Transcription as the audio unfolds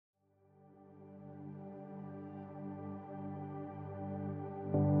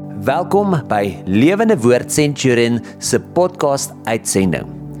Welkom by Lewende Woord Centurion se podcast uitsending.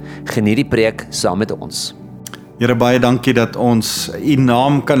 Geniet die preek saam met ons. Here, baie dankie dat ons U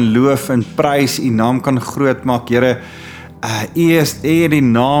naam kan loof en prys, U naam kan groot maak. Here, U is die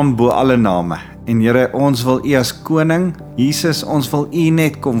naam bo alle name. En Here, ons wil U as koning, Jesus, ons wil U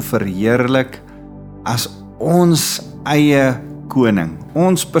net kom verheerlik as ons eie koning,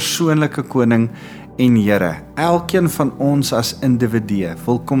 ons persoonlike koning en Here. Elkeen van ons as individue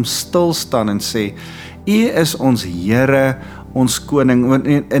wil kom stil staan en sê, U is ons Here, ons koning.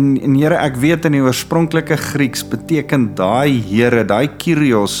 En Here, ek weet in die oorspronklike Grieks beteken daai Here, daai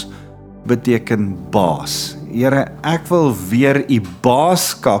Kyrios beteken baas. Here, ek wil weer U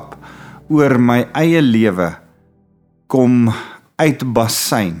baaskap oor my eie lewe kom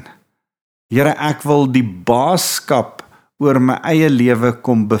uitbasyn. Here, ek wil die baaskap oor my eie lewe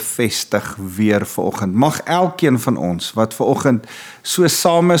kom bevestig weer vanoggend. Mag elkeen van ons wat vanoggend so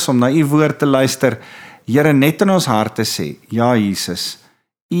saam is om na U woord te luister, Here, net in ons harte sê, ja Jesus,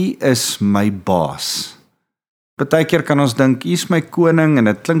 U is my baas. Partykeer kan ons dink, U is my koning en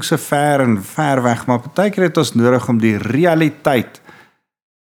dit klink so ver en ver weg, maar partykeer het ons nodig om die realiteit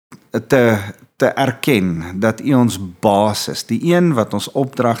te erken dat U ons baas is, die een wat ons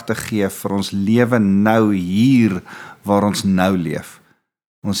opdragte gee vir ons lewe nou hier waar ons nou leef.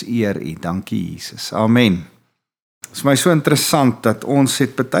 Ons eer U, dankie Jesus. Amen. Het is my so interessant dat ons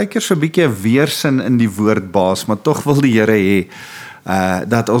het partykeer so 'n bietjie 'n weersin in die woord baas, maar tog wil die Here hê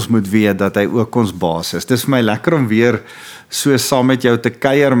dat ons moet weet dat hy ook ons baas is. Dit is vir my lekker om weer so saam met jou te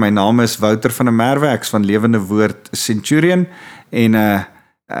kuier. My naam is Wouter van der Merwe, ek's van Lewende Woord Centurion en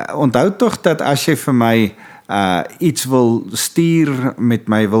onthou tog dat as jy vir my iets wil stuur, met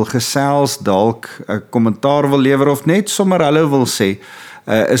my wil gesels, dalk 'n kommentaar wil lewer of net sommer hallo wil sê,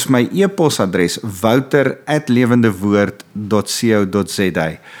 is my e-posadres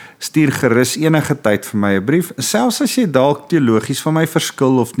wouter@lewendewoord.co.za. Stuur gerus enige tyd vir my 'n brief, selfs as jy dalk teologies van my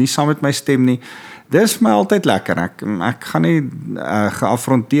verskil of nie saam met my stem nie. Dis my altyd lekker. Ek gaan nie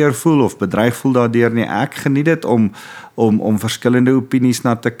geaffronteer voel of bedreig voel daardeur nie. Ek geniet dit om verskillende opinies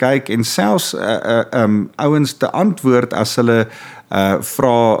na te kyk en selfs ouens te antwoord as hulle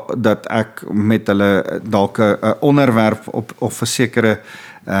vra dat ek met hulle dalk 'n onderwerp of 'n sekere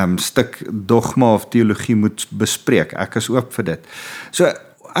stuk dogma of teologie moet bespreek. Ek is oop vir dit. So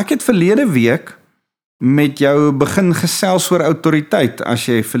ek het verlede week met jou begin gesels oor autoriteit, as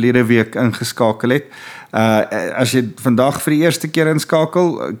jy verlede week ingeskakel het. As jy vandag vir die eerste keer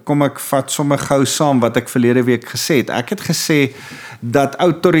inskakel, kom ek vat sommer gou saam wat ek verlede week gesê het. Ek het gesê dat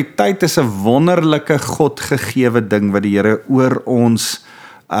autoriteit is 'n wonderlike God-gegewe ding wat die Here oor ons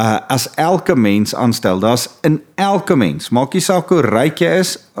as elke mens aanstel. Daar's in elke mens, maak nie saak hoe ryk jy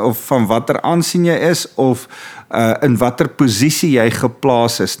is, of van watter aansien jy is, of in watter posisie jy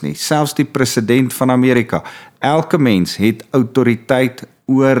geplaas is nie. Selfs die president van Amerika, elke mens het autoriteit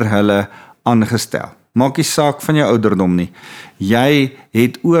oor hulle aangestel. Maak nie saak van jou ouderdom nie. Jy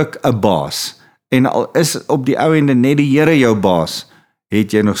het ook 'n baas. En al is op die ou ende net die Here jou baas,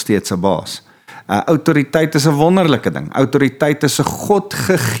 het jy nog steeds 'n baas. Autoriteit is 'n wonderlike ding. Autoriteit is 'n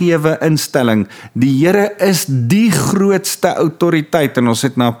God-gegewe instelling. Die Here is die grootste autoriteit en ons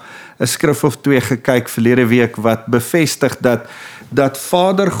het na 'n skrif of twee gekyk verlede week wat bevestig dat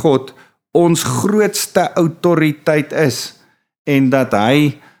Vader God ons grootste autoriteit is en dat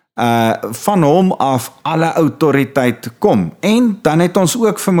hy van hom af alle autoriteit kom. En dan het ons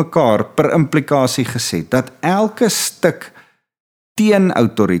ook vir mekaar per implikasie gesê dat elke stuk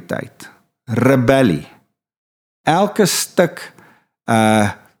teenautoriteit, rebellie, elke stuk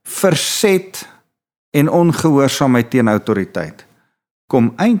verset en ongehoorsaamheid teen autoriteit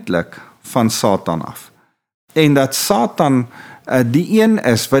kom eintlik van Satan af. En dat Satan die een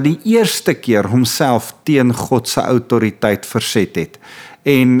is wat die eerste keer homself teen God se autoriteit verset het.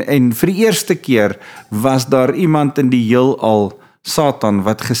 En vir die eerste keer was daar iemand in die heelal, Satan,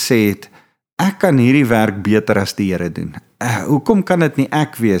 wat gesê het, ek kan hierdie werk beter as die Here doen. Hoekom kan dit nie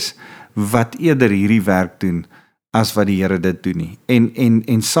ek wees wat eerder hierdie werk doen as wat die Here dit doen nie?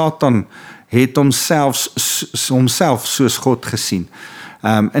 En Satan het homself soos God gesien.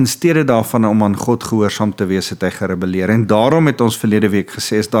 In steede daarvan om aan God gehoorsaam te wees, het hy gerebelleer. En daarom het ons verlede week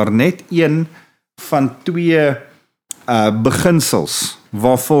gesê, is daar net een van twee beginsels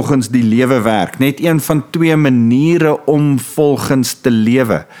waar volgens die lewe werk. Net een van twee maniere om volgens te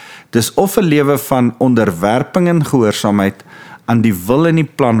lewe. Dis of 'n lewe van onderwerping en gehoorsaamheid aan die wil en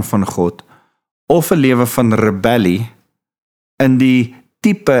die plan van God, of 'n lewe van rebellie in die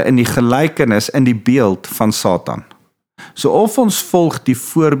tipe, in die gelykenis, in die beeld van Satan. So of ons volg die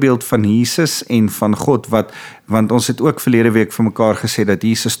voorbeeld van Jesus en van God, want ons het ook verlede week vir mekaar gesê dat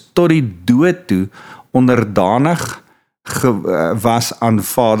Jesus tot die dood toe onderdanig was aan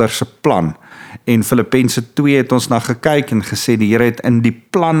Vader se plan. En Filippense 2 het ons na gekyk en gesê die Here het in die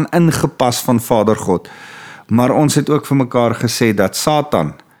plan ingepas van Vader God. Maar ons het ook vir mekaar gesê dat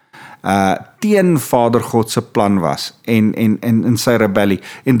Satan teen Vader God se plan was en in sy rebellie.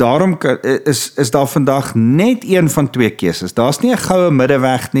 En daarom is daar vandag net een van twee keuses. Daar's nie 'n goue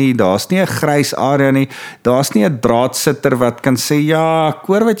middeweg nie, daar's nie 'n grys area nie, daar's nie 'n draadsitter wat kan sê ja, ek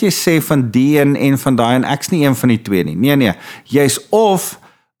hoor wat jy sê van die en van daai en ek's nie een van die twee nie. Nee, jy's of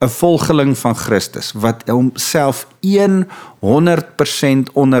 'n volgeling van Christus wat homself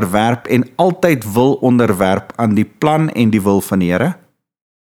 100% onderwerp en altyd wil onderwerp aan die plan en die wil van die Here.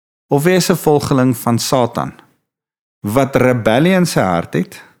 Of wees 'n volgeling van Satan, wat rebellie in sy hart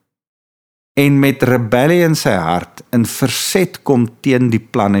het, en met rebellie in sy hart in verset kom teen die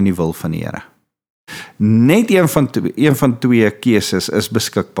plan en die wil van die Here. Net een van twee keuses is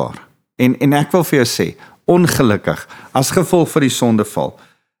beskikbaar. En ek wil vir jou sê, ongelukkig, as gevolg van die sondeval,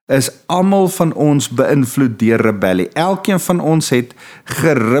 is almal van ons beïnvloed deur rebellie. Elkeen van ons het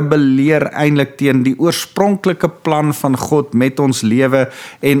gerebelleer eintlik teen die oorspronklike plan van God met ons lewe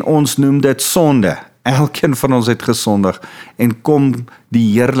en ons noem dit sonde. Elkeen van ons het gesondig en kom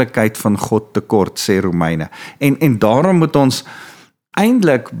die heerlikheid van God tekort, sê Romeine. En daarom moet ons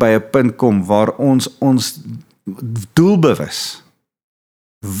eintlik by 'n punt kom waar ons doelbewus,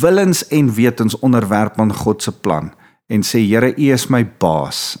 willens en wetens onderwerp aan God se plan. En sê, Here, U is my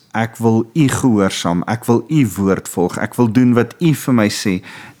baas, ek wil U gehoorsaam, ek wil U woord volg, ek wil doen wat U vir my sê,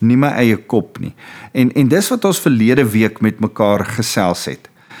 nie my eie kop nie. En dis wat ons verlede week met mekaar gesels het.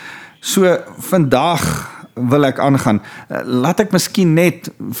 So, vandag wil ek aangaan, laat ek miskien net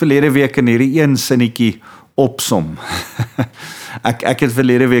verlede week in hierdie een sinnetjie opsom. Ek het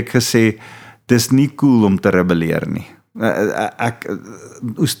verlede week gesê, dis nie cool om te rebelleer nie.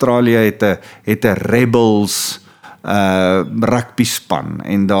 Australië het 'n rebels rugby span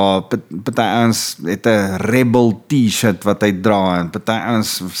en daar party ouens het 'n rebel t-shirt wat hy dra en party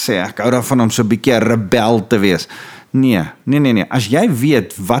ouens sê ek hou daarvan om so 'n bietjie 'n rebel te wees. Nee. As jy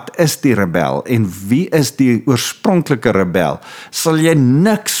weet wat is die rebel en wie is die oorspronklike rebel, sal jy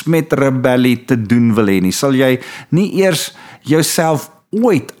niks met rebellie te doen wil hê nie. Sal jy nie eers jouself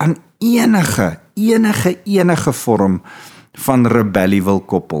ooit aan enige vorm van rebellie wil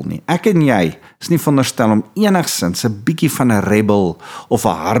koppel nie. Ek en jy is nie veronderstel om enigsins 'n bietjie van 'n rebel of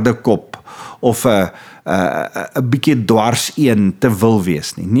 'n harde kop of 'n bietjie dwars een te wil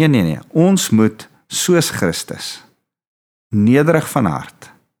wees nie. Nee. Ons moet soos Christus nederig van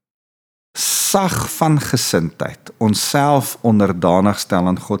hart, sag van gesindheid, onsself onderdanig stel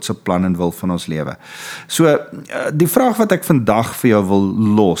aan God se plan en wil van ons lewe. So, die vraag wat ek vandag vir jou wil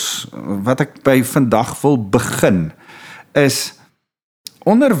los, wat ek by vandag wil begin, is,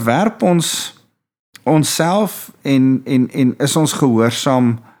 onderwerp ons onsself en is ons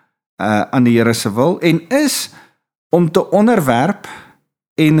gehoorsaam aan die Here se wil, en is om te onderwerp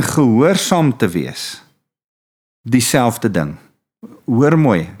en gehoorsaam te wees dieselfde ding. Hoor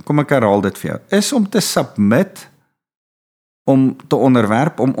mooi, kom ek herhaal dit vir jou. Is om te submit, om te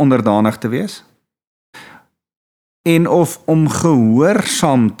onderwerp, om onderdanig te wees, en of om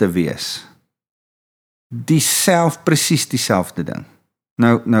gehoorsaam te wees, presies dieselfde ding.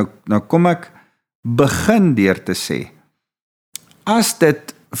 Nou kom ek begin deur te sê, as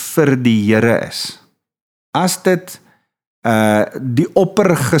dit vir die Here is, as dit die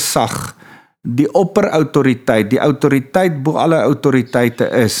oppergesag, die opperautoriteit, die autoriteit bo alle autoriteite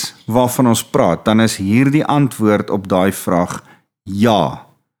is, waarvan ons praat, dan is hierdie antwoord op daai vraag, ja.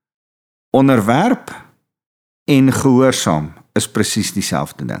 Onderwerp en gehoorsaam is presies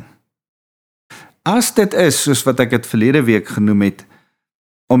dieselfde ding. As dit is, soos wat ek het verlede week genoem het,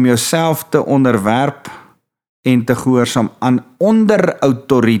 om jouself te onderwerp en te gehoorsaam aan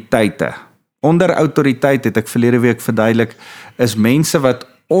onderautoriteite. Onderautoriteit het ek verlede week verduidelik, is mense wat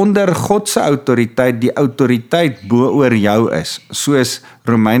onder God se autoriteit, die autoriteit bo oor jou is. Soos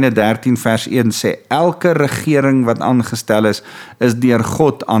Romeine 13 vers 1 sê, elke regering wat aangestel is deur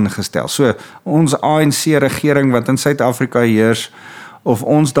God aangestel. So, ons ANC regering wat in Suid-Afrika heers, of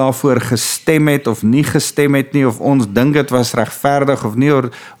ons daarvoor gestem het of nie gestem het nie, of ons dink dit was regverdig of nie,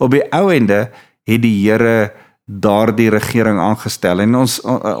 op die ou ende het die Here daardie regering aangestel. En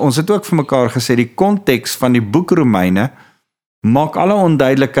ons het ook vir mekaar gesê, die konteks van die boek Romeine maak alle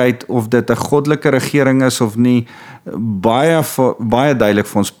onduidelikheid of dit 'n goddelike regering is of nie, baie duidelik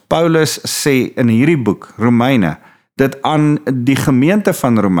vir ons. Paulus sê in hierdie boek, Romeine, dit aan die gemeente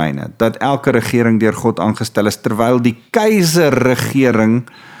van Romeine, dat elke regering deur God aangestel is, terwyl die keizerregering,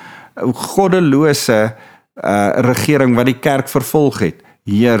 goddelose regering wat die kerk vervolg het,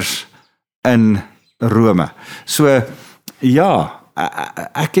 heers in Rome. So, ja,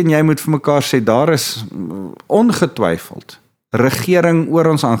 ek en jy moet vir mekaar sê, daar is ongetwyfeld regering oor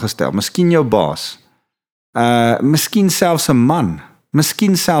ons aangestel, miskien jou baas, miskien selfs 'n man,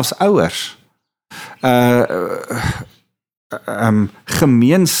 miskien selfs ouers,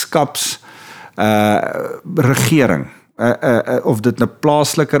 gemeenskaps regering, of dit 'n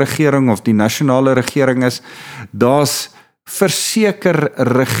plaaslike regering of die nasionale regering is, daar's verseker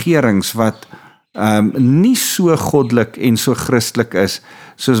regerings wat nie so goddelik en so Christelik is,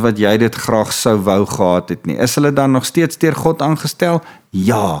 soos wat jy dit graag sou wou gehad het nie. Is hulle dan nog steeds deur God aangestel?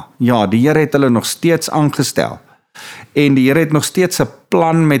 Ja, die Here het hulle nog steeds aangestel. En die Here het nog steeds 'n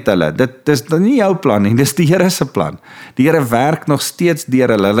plan met hulle. Dit is nie jou plan nie, dis die Here se plan. Die Here werk nog steeds deur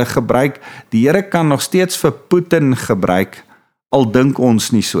hulle gebruik. Die Here kan nog steeds vir Putin gebruik, al dink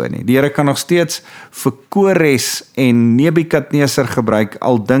ons nie so nie. Die Here kan nog steeds vir Kores en Nebukadneser gebruik,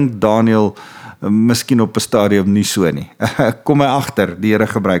 al dink Daniël miskien op 'n stadium nie so nie. Kom my agter, die Here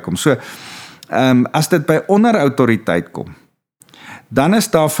gebruik hom. So, as dit by onderautoriteit kom, dan is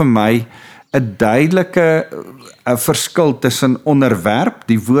daar vir my 'n duidelike verskil tussen onderwerp,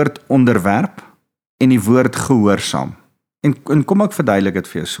 die woord onderwerp, en die woord gehoorsaam. En kom ek verduidelik dit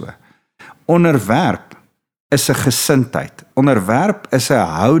vir jou so. Onderwerp is 'n gesindheid. Onderwerp is 'n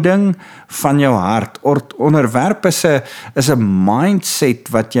houding van jou hart. Onderwerp is 'n mindset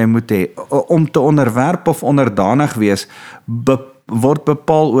wat jy moet hê. Om te onderwerp of onderdanig wees, word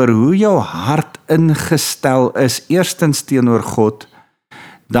bepaal oor hoe jou hart ingestel is, eerstens teenoor God,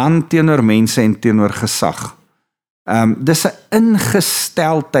 dan teenoor mense en teenoor gesag. Dis 'n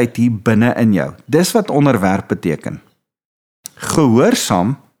ingesteldheid hier binne in jou. Dis wat onderwerp beteken.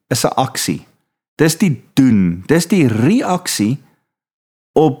 Gehoorsaam is 'n aksie. Dis die doen, dis die reaksie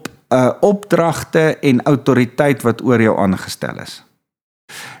op opdragte en autoriteit wat oor jou aangestel is.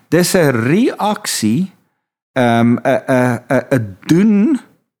 Dis 'n reaksie, 'n doen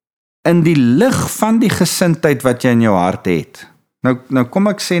in die lig van die gesindheid wat jy in jou hart het. Nou kom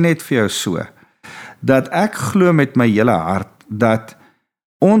ek sê net vir jou so, dat ek glo met my hele hart, dat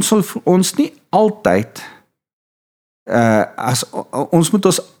ons nie altyd, ons moet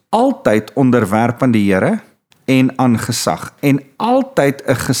ons altyd onderwerp aan die Here en aan gesag, en altyd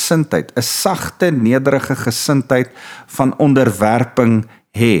 'n gesindheid, 'n sagte, nederige gesindheid van onderwerping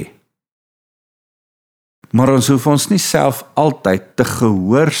hê. Maar ons hoef ons nie self altyd te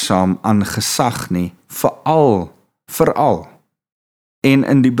gehoorsaam aan gesag nie, veral, en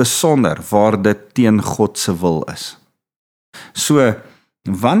in die besonder waar dit teen God se wil is. So,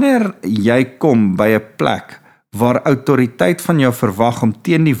 wanneer jy kom by 'n plek waar autoriteit van jou verwag om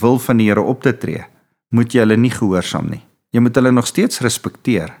teen die wil van die Here op te tree, moet jy hulle nie gehoorsaam nie. Jy moet hulle nog steeds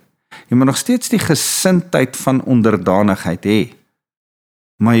respekteer. Jy moet nog steeds die gesindheid van onderdanigheid hê,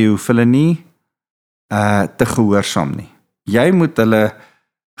 maar jy hoef hulle nie te gehoorsaam nie. Jy moet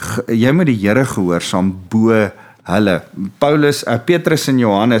die Here gehoorsaam bo hulle. Petrus en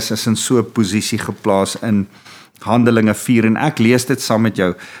Johannes is in so 'n posisie geplaas in Handelinge 4, en ek lees dit saam met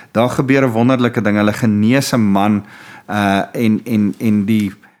jou. Daar gebeur 'n wonderlike ding. Hulle genees 'n man, en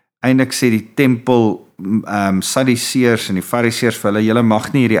die eintlik sê die tempel Sadduseërs en die Fariseërs vir hulle, julle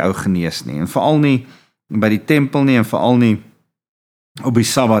mag nie hierdie ou genees nie, en veral nie by die tempel nie, en veral nie op die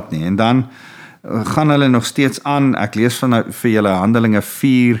Sabbat nie. En dan gaan hulle nog steeds aan. Ek lees vir julle Handelinge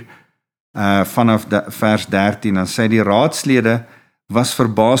 4 vanaf vers 13, dan sê die raadslede was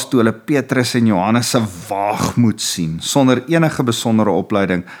verbaas toe hulle Petrus en Johannes se waagmoed sien, sonder enige besondere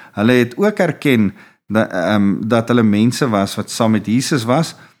opleiding. Hulle het ook erken dat hulle mense was wat saam met Jesus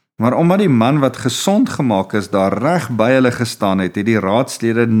was, maar omdat die man wat gesond gemaak is daar reg by hulle gestaan het, het die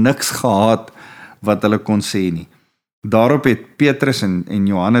raadslede niks gehad wat hulle kon sê nie. Daarop het Petrus en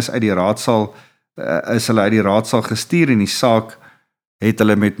Johannes uit die raadsaal, is hulle uit die raadsaal gestuur, en die saak het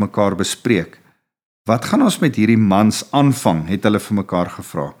hulle met mekaar bespreek. Wat gaan ons met hierdie mans aanvang, het hulle vir mekaar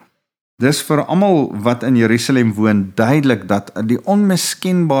gevra. Dis vir almal wat in Jerusalem woon duidelik dat die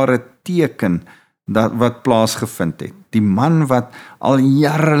onmiskenbare teken wat plaasgevind het, die man wat al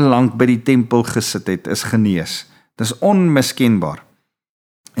jare lank by die tempel gesit het, is genees. Dis onmiskenbaar.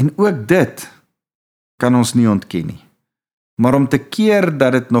 En ook dit kan ons nie ontken nie. Maar om te keer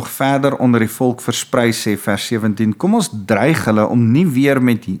dat dit nog verder onder die volk versprei, sê vers 17, kom ons dreig hulle om nie weer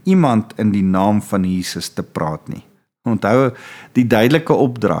met iemand in die naam van Jesus te praat nie. Onthou die duidelike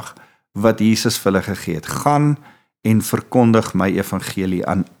opdrag wat Jesus vir hulle gegee het. Gaan en verkondig my evangelie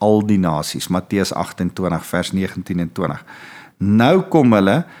aan al die nasies. Matteus 28 vers 19 en 20. Nou kom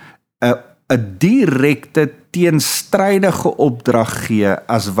hulle 'n direkte teenstrydige opdrag gee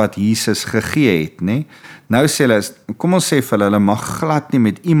as wat Jesus gegee het, né? Nou sê hulle, kom ons sê vir hulle mag glad nie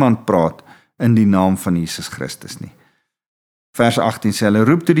met iemand praat in die naam van Jesus Christus nie. Vers 18 sê hulle,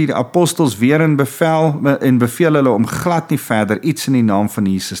 roep toe die apostels weer in beveel hulle om glad nie verder iets in die naam van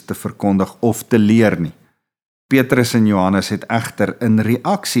Jesus te verkondig of te leer nie. Petrus en Johannes het egter in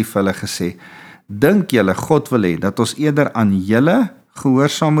reaksie vir hulle gesê, dink julle God wil hê dat ons eerder aan julle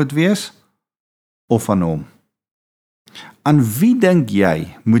gehoorsaam moet wees of aan hom? Aan wie dink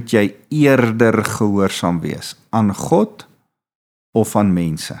jy moet jy eerder gehoorsaam wees? Aan God of aan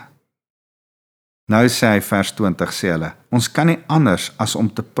mense? Nou sê hy vers 20 sê hulle, ons kan nie anders as om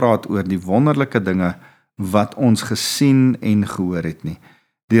te praat oor die wonderlike dinge wat ons gesien en gehoor het nie.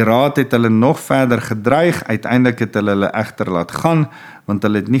 Die raad het hulle nog verder gedreig, uiteindelik het hulle egter laat gaan, want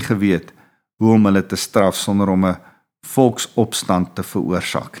hulle het nie geweet hoe om hulle te straf sonder om 'n volksopstand te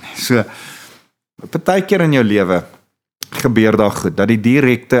veroorsaak nie. So, partykeer in jou lewe gebeur daar goed, dat die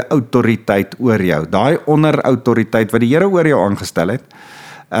direkte autoriteit oor jou, daai onderautoriteit wat die Here oor jou aangestel het,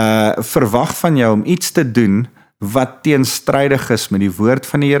 verwag van jou om iets te doen wat teenstrydig is met die woord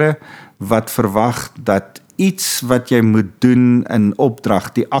van die Here, wat verwag dat iets wat jy moet doen in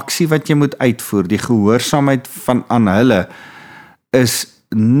opdrag, die aksie wat jy moet uitvoer, die gehoorsaamheid van aan hulle, is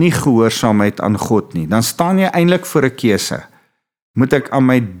nie gehoorsaamheid aan God nie. Dan staan jy eintlik voor 'n keuse. Moet ek aan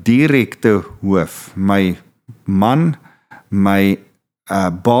my direkte hoof, my man, my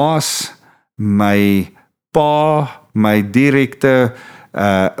baas, my pa, my direkte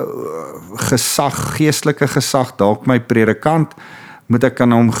gesag, geestelike gesag, dalk my predikant, moet ek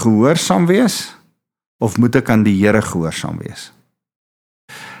aan hom gehoorsaam wees of moet ek aan die Here gehoorsaam wees?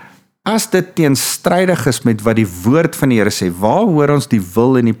 As dit teenstrydig is met wat die woord van die Here sê, waar hoor ons die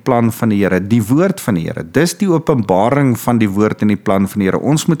wil en die plan van die Here? Die woord van die Here. Dis die openbaring van die woord en die plan van die Here.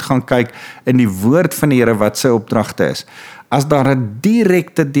 Ons moet gaan kyk in die woord van die Here wat sy opdragte is. As daar 'n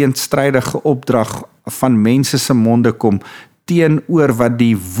direkte teenstrydige opdrag van mense se monde kom teenoor wat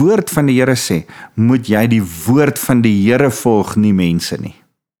die woord van die Here sê, moet jy die woord van die Here volg, nie mense nie.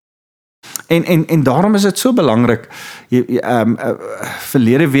 En daarom is dit so belangrik.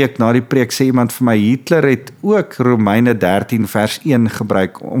 Verlede week na die preek sê iemand vir my, Hitler het ook Romeine 13 vers 1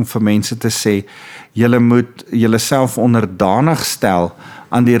 gebruik om vir mense te sê, julle moet julleself onderdanig stel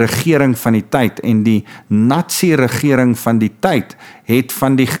aan die regering van die tyd, en die nazi-regering van die tyd het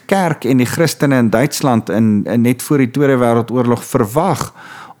van die kerk en die Christene in Duitsland net voor die Tweede Wêreldoorlog verwag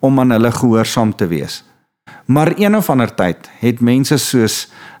om aan hulle gehoorsaam te wees. Maar een of ander tyd het mense soos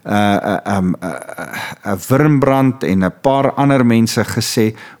Wurmbrand en 'n paar ander mense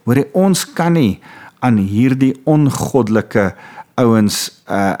gesê, hoor, ons kan nie aan hierdie ongoddelike ouens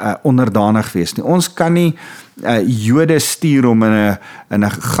onderdanig wees nie. Ons kan nie Jode stuur om in 'n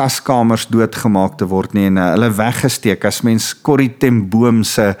gaskamers doodgemaak te word nie en hulle weggesteek. As mens Corrie ten Boom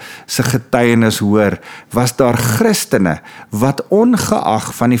se getuienis hoor, was daar Christene wat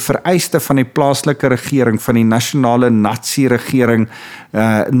ongeag van die vereiste van die plaaslike regering, van die nasionale nazi-regering,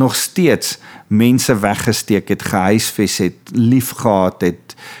 nog steeds mense weggesteek het, gehuisves het, liefgehad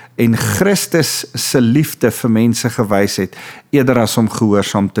het, en Christus se liefde vir mense gewys het, eerder as om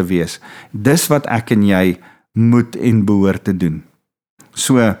gehoorsaam te wees. Dis wat ek en jy moet en behoort te doen.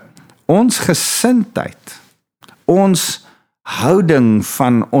 So, ons gesindheid, ons houding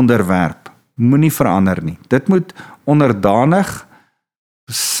van onderwerp, moenie verander nie. Dit moet onderdanig,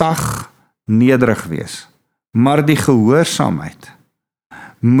 sag, nederig wees. Maar die gehoorsaamheid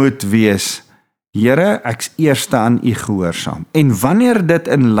moet wees, Here, ek's eerste aan U gehoorsaam. En wanneer dit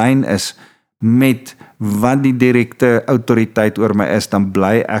in lyn is met wat die direkte autoriteit oor my is, dan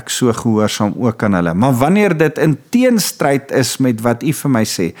bly ek so gehoorsaam ook aan hulle. Maar wanneer dit in teenstryd is met wat U vir my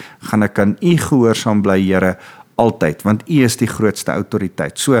sê, gaan ek aan U gehoorsaam bly, Here, altyd, want U is die grootste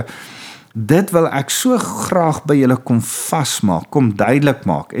autoriteit. So, dit wil ek so graag by julle kom vasmaak, kom duidelik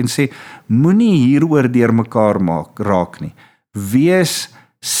maak, en sê, moenie hieroor deur mekaar raak nie. Wees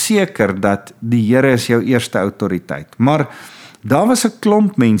seker dat die Here is jou eerste autoriteit. Maar daar was 'n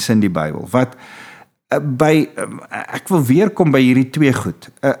klomp mense in die Bybel wat ek wil weer kom by hierdie twee goed.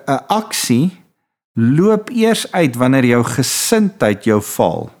 'n Aksie loop eers uit wanneer jou gesindheid jou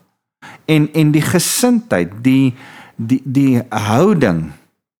val. En die gesindheid, die houding,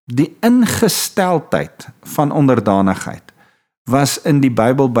 die ingesteldheid van onderdanigheid was in die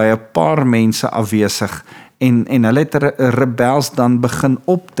Bybel by 'n paar mense afwesig. En hulle het rebels dan begin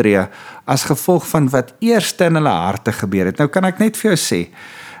optree as gevolg van wat eers in hulle harte gebeur het. Nou kan ek net vir jou sê,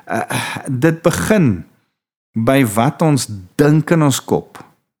 dit begin by wat ons dink in ons kop.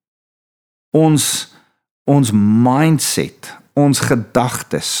 Ons mindset, ons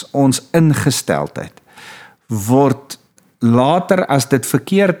gedagtes, ons ingesteldheid word later as dit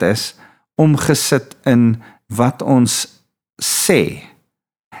verkeerd is, omgesit in wat ons sê.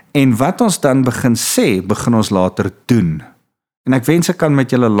 En wat ons dan begin sê, begin ons later doen. En ek wens ek kan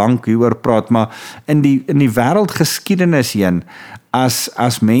met julle lank hieroor praat, maar in die wêreldgeskiedenis heen,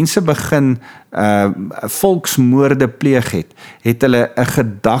 as mense begin volksmoorde pleeg het hulle 'n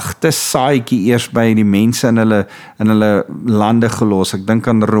gedagte saadjie eers by die mense in hulle lande gelos. Ek dink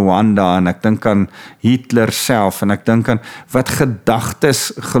aan Rwanda en ek dink aan Hitler self en ek dink aan wat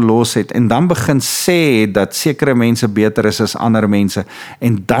gedagtes gelos het en dan begin sê dat sekere mense beter is as ander mense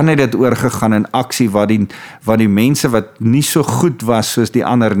en dan het dit oorgegaan in aksie waar die mense wat nie so goed was soos die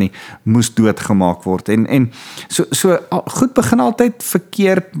ander nie, moes doodgemaak word. En so goed begin altyd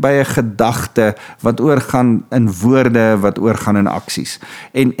verkeerd by 'n gedagte wat oorgaan in woorde, wat oorgaan in aksies.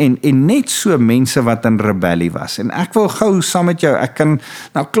 En net so mense wat in rebellie was. En ek wil gou saam met jou, ek kan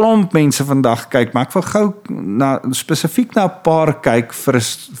na klomp mense vandag kyk, maar ek wil gou spesifiek na 'n paar kyk vir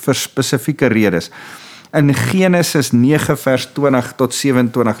spesifieke redes. In Genesis 9 vers 20 tot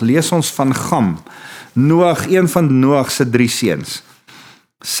 27 lees ons van Gam, Noag, een van Noag se 3 seuns.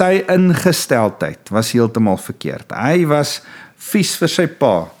 Sy ingesteldheid was heeltemal verkeerd. Hy was vies vir sy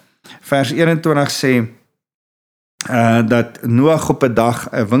pa. Vers 21 sê dat Noag op 'n dag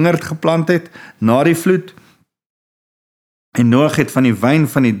 'n wingerd geplant het na die vloed. En Noag het van die wyn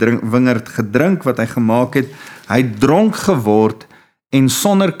van die wingerd gedrink wat hy gemaak het. Hy dronk geword en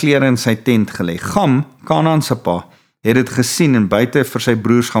sonder klere in sy tent gelê. Gam, Kanaan se pa, het dit gesien en buite vir sy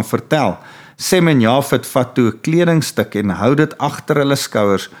broers gaan vertel. Sem en Jafet vat toe 'n kledingstuk en hou dit agter hulle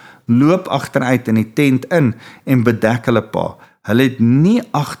skouers, loop agteruit in die tent in en bedek hulle pa. Hulle het nie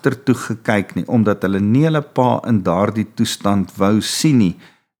agtertoe gekyk nie, omdat hulle nie hulle pa in daardie toestand wou sien nie.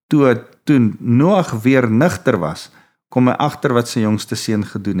 Toe Noag weer nugter was, kom hy agter wat sy jongste seun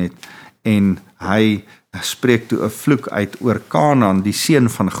gedoen het en hy spreek toe 'n vloek uit oor Kanaan, die seun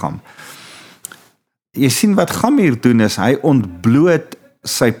van Gam. Jy sien wat Gam hier doen is, hy ontbloot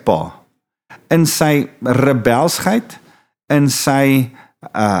sy pa. In sy rebelsheid, in sy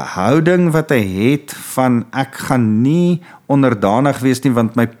houding wat hy het van ek gaan nie onderdanig wees nie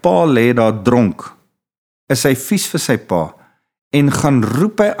want my pa lê daar dronk, is hy vies vir sy pa en gaan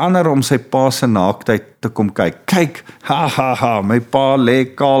roep hy ander om sy pa se naaktheid te kom kyk. Kyk, my pa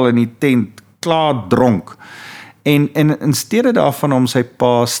lê kaal in die tent, klaar dronk. En in steede daarvan om sy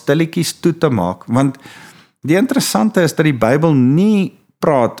pa stilletjies toe te maak, want die interessante is dat die Bybel nie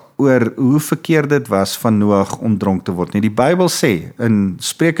praat oor hoe verkeerd dit was van Noag om dronk te word nie. Die Bybel sê in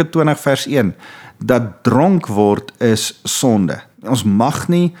Spreuke 20 vers 1 dat dronk word is sonde. Ons mag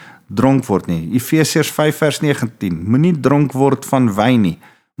nie dronk word nie. Efesiërs 5 vers 19, moenie dronk word van wyn nie,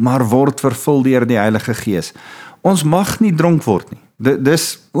 maar word vervul deur die Heilige Gees. Ons mag nie dronk word nie.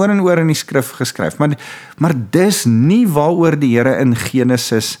 Dis oor en oor in die skrif geskryf, maar dis nie waaroor die Here in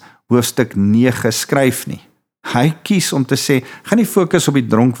Genesis hoofstuk 9 skryf nie. Hy kies om te sê, gaan nie fokus op die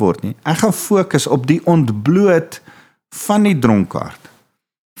dronk word nie. Ek gaan fokus op die ontbloot van die dronkaard,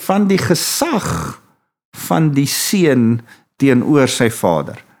 van die gesag van die seun teenoor sy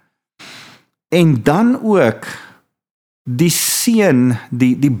vader. En dan ook die seun,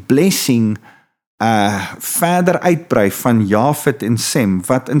 die blessing verder uitbrei van Jafet en Sem,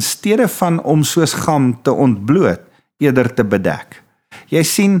 wat in steede van om soos Gam te ontbloot, eerder te bedek. Jy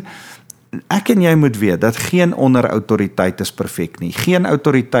sien, ek en jy moet weet dat geen onderautoriteit is perfek nie. Geen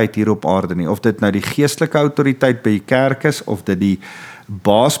autoriteit hier op aarde nie. Of dit nou die geestelike autoriteit by die kerk is, of dit die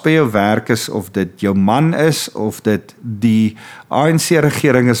baas by jou werk is, of dit jou man is, of dit die ANC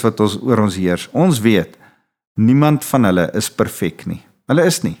regering is wat oor ons heers. Ons weet, niemand van hulle is perfek nie. Hulle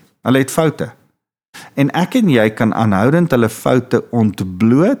is nie. Hulle het foute. En ek en jy kan aanhoudend hulle foute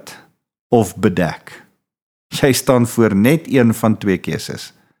ontbloot of bedek. Jy staan voor net een van 2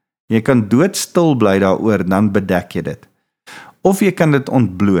 keuses. Jy kan doodstil bly daaroor, dan bedek jy dit. Of jy kan dit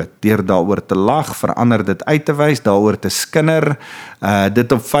ontbloot, deur daaroor te lag, verander dit uit te wys, daaroor te skinder,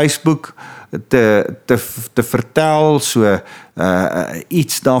 dit op Facebook te vertel, so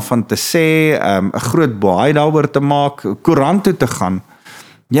iets daarvan te sê, 'n groot boei daaroor te maak, koerant toe te gaan.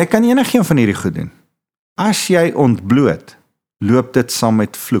 Jy kan enigiets van hierdie goed doen. As jy ontbloot, loop dit saam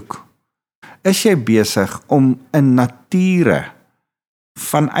met vloek. Is jy besig om in nature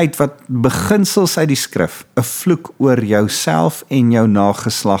vanuit wat beginsels uit die skrif 'n vloek oor jouself en jou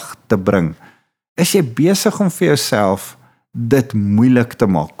nageslag te bring? Is jy besig om vir jouself dit moeilik te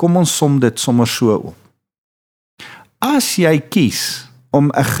maak? Kom ons som dit sommer so op. As jy kies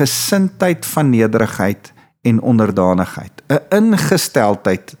om 'n gesindheid van nederigheid en onderdanigheid, 'n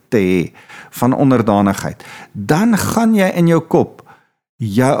ingesteldheid te hê van onderdanigheid, dan gaan jy in jou kop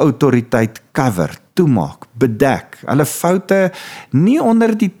jou autoriteit cover, toemaak, bedek, hulle foute nie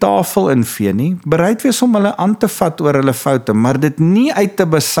onder die tafel invee nie, bereid wees om hulle aan te vat oor hulle foute, maar dit nie uit te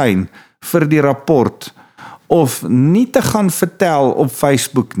besyn vir die rapport, of nie te gaan vertel op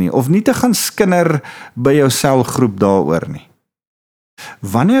Facebook nie, of nie te gaan skinder by jou selgroep daaroor nie.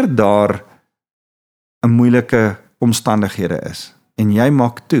 Wanneer daar 'n moeilike omstandighede is, en jy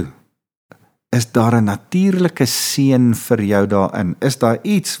maak toe, is daar 'n natuurlike seën vir jou daarin? Is daar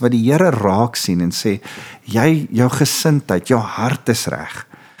iets wat die Here raak sien en sê, jou gesindheid, jou hart is reg?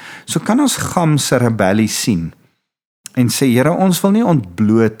 So kan ons Gam se rebellie sien, en sê, Here, ons wil nie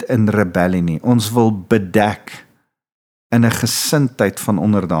ontbloot in rebellie nie, ons wil bedek in 'n gesindheid van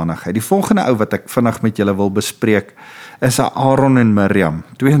onderdanigheid. Die volgende ou wat ek vinnig met julle wil bespreek, is Aaron en Miriam,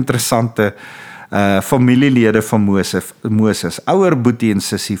 twee interessante familielede van Moses, ouer boetie en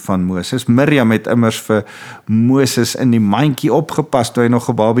sussie van Moses. Miriam het immers vir Moses in die mandjie opgepas toe hy nog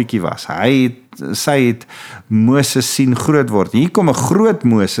 'n babietjie was. Sy het Moses sien groot word. Hier kom 'n groot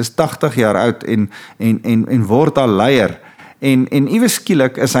Moses, 80 jaar oud en word al leier. En iewes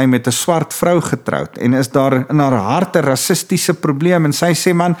skielik is hy met 'n swart vrou getroud en is daar in haar hart 'n rassistiese probleem en sy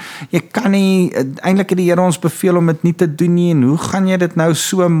sê, man, jy kan nie, eintlik het die Here ons beveel om dit nie te doen nie, en hoe gaan jy dit nou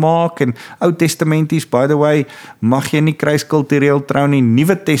so maak? En Ou Testamenties, by the way, mag jy nie kruiskultureel trou nie.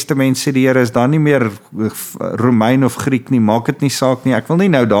 Nuwe Testament sê die Here, is daar nie meer Romein of Griek nie, maak dit nie saak nie, ek wil nie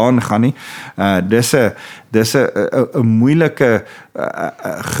nou daarin gaan nie. Dis 'n moeilike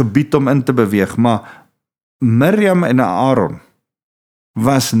gebied om in te beweeg, maar Miriam en Aaron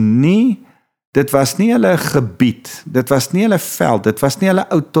dit was nie hulle gebied, dit was nie hulle veld, dit was nie hulle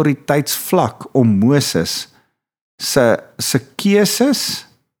autoriteitsvlak om Moses se keuses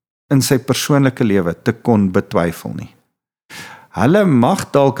in sy persoonlike lewe te kon betwyfel nie. Hulle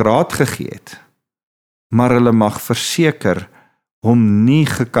mag dalk raad gegee het, maar hulle mag verseker hom nie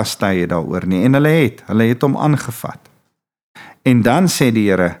gekastei het daaroor nie, en hulle het hom aangevat. En dan sê die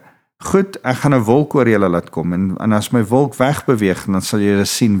Here, goed, ek gaan 'n wolk oor julle laat kom, en as my wolk wegbeweeg, dan sal julle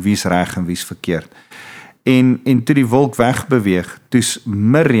sien wie's reg en wie's verkeerd. En toe die wolk wegbeweeg, toe's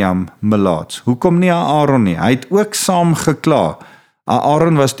Miriam melaats. Hoekom nie Aaron nie? Hy het ook saam gekla.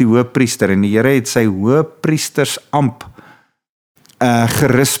 Aaron was die hoëpriester, en die Here het sy hoëpriestersamp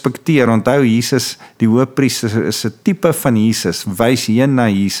gerespekteer. Onthou, Jesus, die hoëpriester, is 'n tipe van Jesus, wys heen na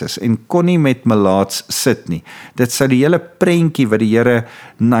Jesus, en kon nie met melaats sit nie. Dit sou die hele prentjie wat die Here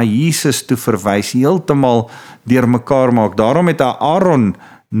na Jesus toe verwys, heeltemal deur mekaar maak. Daarom het Aaron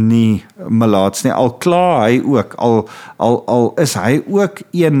nie melaats nie, al kla hy ook, al is hy ook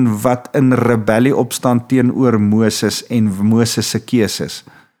een wat in rebellie opstaan teenoor Moses en Moses se keuses.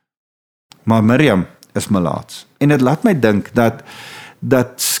 Maar Miriam is melaats. En dit laat my dink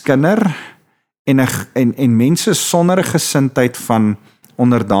dat skinder en mense sonder 'n gesindheid van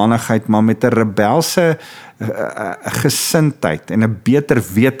onderdanigheid, maar met 'n rebelse gesindheid en 'n beter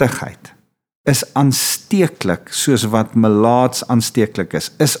wetigheid, is aansteeklik soos wat melaats aansteeklik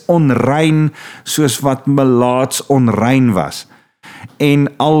is onrein soos wat melaats onrein was.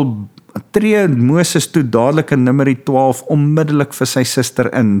 En al tree Moses toe dadelik in Numeri 12 onmiddellik vir sy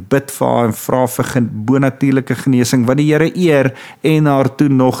suster in, bid vir haar en vra vir bonatuurlike genesing, wat die Here eer en haar toe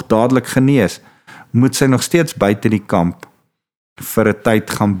nog dadelik genees, moet sy nog steeds buite die kamp vir 'n tyd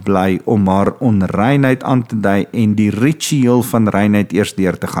gaan bly om haar onreinheid aan te dui en die ritueel van reinheid eers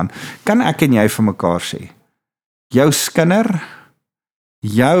deur te gaan. Kan ek en jy vir mekaar sê, jou skinder,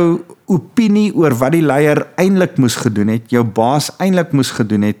 jou opinie oor wat die leier eintlik moes gedoen het, jou baas eintlik moes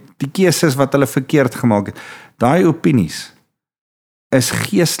gedoen het, die keuses wat hulle verkeerd gemaak het, daai opinies is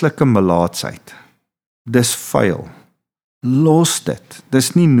geestelike melaatsheid. Dis vuil. Los dit.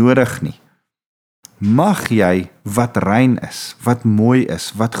 Dis nie nodig nie. Mag jy wat rein is, wat mooi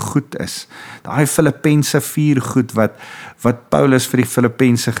is, wat goed is, daai Filippense 4 goed wat Paulus vir die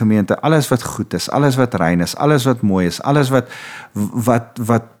Filippense gemeente, alles wat goed is, alles wat rein is, alles wat mooi is, alles wat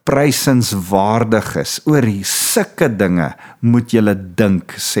prysenswaardig is, oor sulke dinge moet julle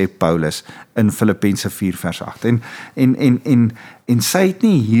dink, sê Paulus in Filippense 4 vers 8. En sy het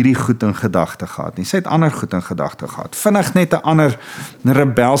nie hierdie goed in gedagte gehad nie, sy het ander goed in gedagte gehad. Vinnig net 'n ander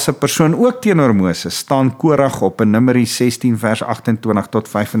rebelse persoon, ook teenoor Moses, staan Korag op in Numeri 16 vers 28 tot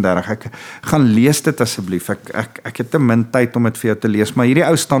 35. Ek gaan lees dit asseblief, ek het te min tyd om dit vir jou te lees, maar hierdie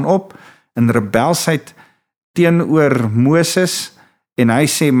ou staan op in rebelsheid teenoor Moses, en hy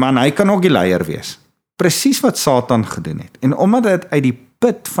sê, man, hy kan ook die leier wees. Presies wat Satan gedoen het. En omdat dit uit die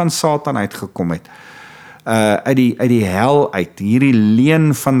put van Satan uitgekom het, uit die hel uit, hierdie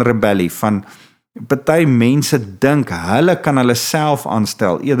leen van rebellie, van Party mense dink hulle kan hulle self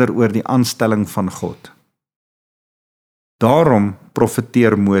aanstel eerder oor die aanstelling van God. Daarom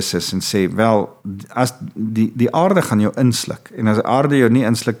profeteer Moses en sê, wel, as die aarde gaan jou insluk, en as die aarde jou nie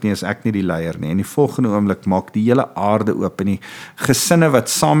insluk nie, is ek nie die leier nie, en die volgende oomblik maak die hele aarde oop, en die gesinne wat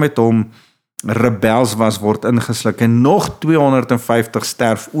saam met hom rebels was, word ingesluk, en nog 250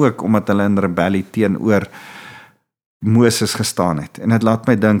 sterf ook, omdat hulle in rebellie teenoor Moses gestaan het. En dit laat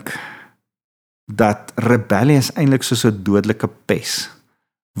my dink, dat rebellie is eintlik soos 'n dodelike pes,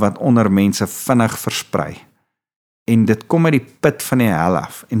 wat onder mense vinnig versprei. En dit kom uit die put van die hel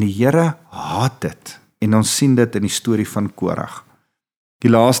af, en die Here haat dit, en ons sien dit in die storie van Korag. Die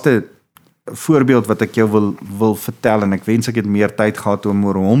laaste voorbeeld wat ek jou wil vertel, en ek wens ek het meer tyd gehad om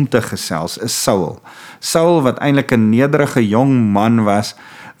oor hom te gesels, is Saul. Saul wat eintlik 'n nederige jong man was,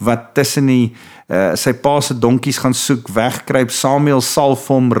 wat tussen sy pa se donkies gaan soek, wegkruip, Samuel salf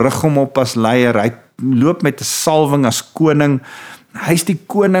hom, rig hom op as leier, hy loop met 'n salwing as koning, hy is die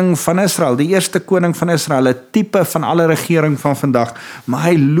koning van Israel, die eerste koning van Israel, 'n tipe van alle regering van vandag, maar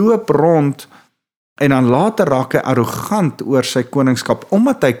hy loop rond, en dan later raak hy arrogant oor sy koningskap,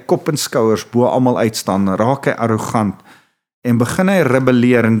 omdat hy kop en skouers bo almal uitstaan, raak hy arrogant, en begin hy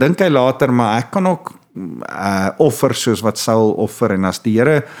rebelleer, en dink hy later, maar ek kan ook offer soos wat Saul offer, en as die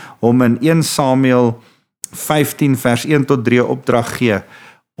Here hom in 1 Samuel 15 vers 1 tot 3 opdrag gee,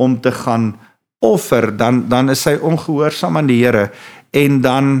 om te gaan offer, dan is hy ongehoorsaam aan die Here, en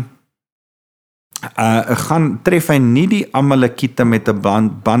dan tref hy nie die Amalekiete met 'n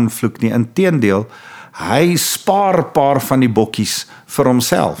banvloek nie, inteendeel, hy spaar 'n paar van die bokkies vir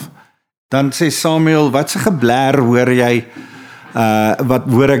homself. Dan sê Samuel, wat se geblær hoor jy, wat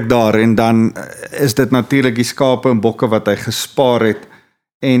hoor ek daar, en dan is dit natuurlik die skape en bokke wat hy gespaar het,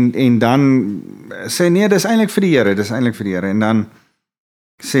 en dan sê nee, dis eintlik vir die Here, en dan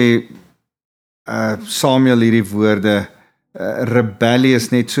sê Samuel hierdie woorde, rebellie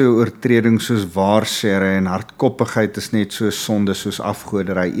is net so oortreding soos waarsere, en hardkoppigheid is net so sonde soos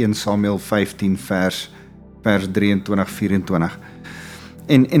afgoderry, 1 Samuel 15 vers 23-24.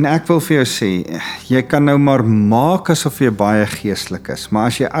 En ek wil vir jou sê, jy kan nou maar maak asof jy baie geestelik is, maar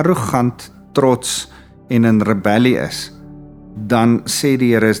as jy arrogant, trots en in rebellie is, dan sê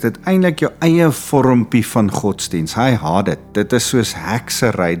die Here, is dit eintlik jou eie vormpie van godsdiens. Hy haat dit. Dit is soos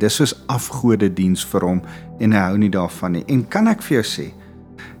heksery, dit is soos afgodediens vir hom, en hy hou nie daarvan nie. En kan ek vir jou sê,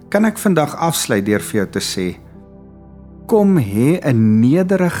 kan ek vandag afsluit deur vir jou te sê, kom hê 'n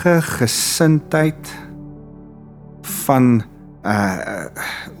nederige gesindheid van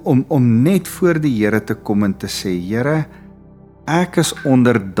om net voor die Here te kom en te sê, Here, ek is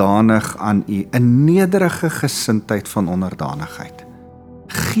onderdanig aan U, 'n nederige gesindheid van onderdanigheid.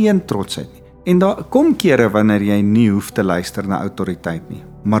 Geen trotsheid nie. En daar kom kere wanneer jy nie hoef te luister na autoriteit nie,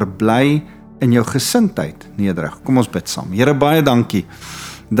 maar bly in jou gesindheid nederig. Kom ons bid saam. Here, baie dankie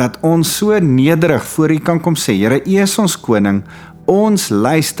dat ons so nederig voor U kan kom sê, Here, U is ons koning, ons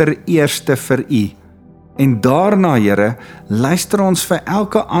luister eerste vir U. En daarna, Here, luister ons vir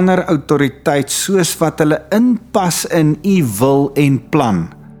elke ander autoriteit soos wat hulle inpas in U wil en plan.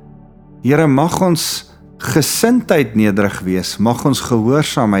 Here, mag ons gesindheid nederig wees, mag ons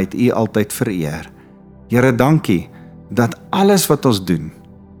gehoorsaamheid U altyd vereer. Here, dankie dat alles wat ons doen,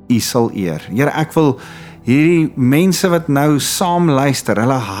 U sal eer. Here, ek wil hierdie mense wat nou saam luister,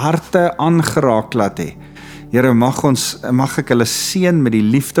 hulle harte aangeraak laat hê. Here, mag ek hulle seën met die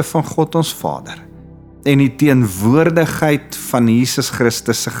liefde van God ons Vader, en die teenwoordigheid van Jesus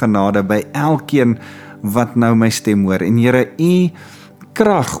Christus se genade by elkeen wat nou my stem hoor. En Here, U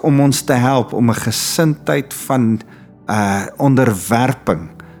krag om ons te help om 'n gesindheid van onderwerping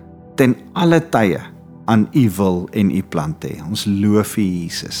ten alle tye aan U wil en U plan te hê. Ons loof U,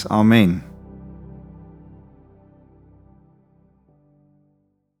 Jesus. Amen.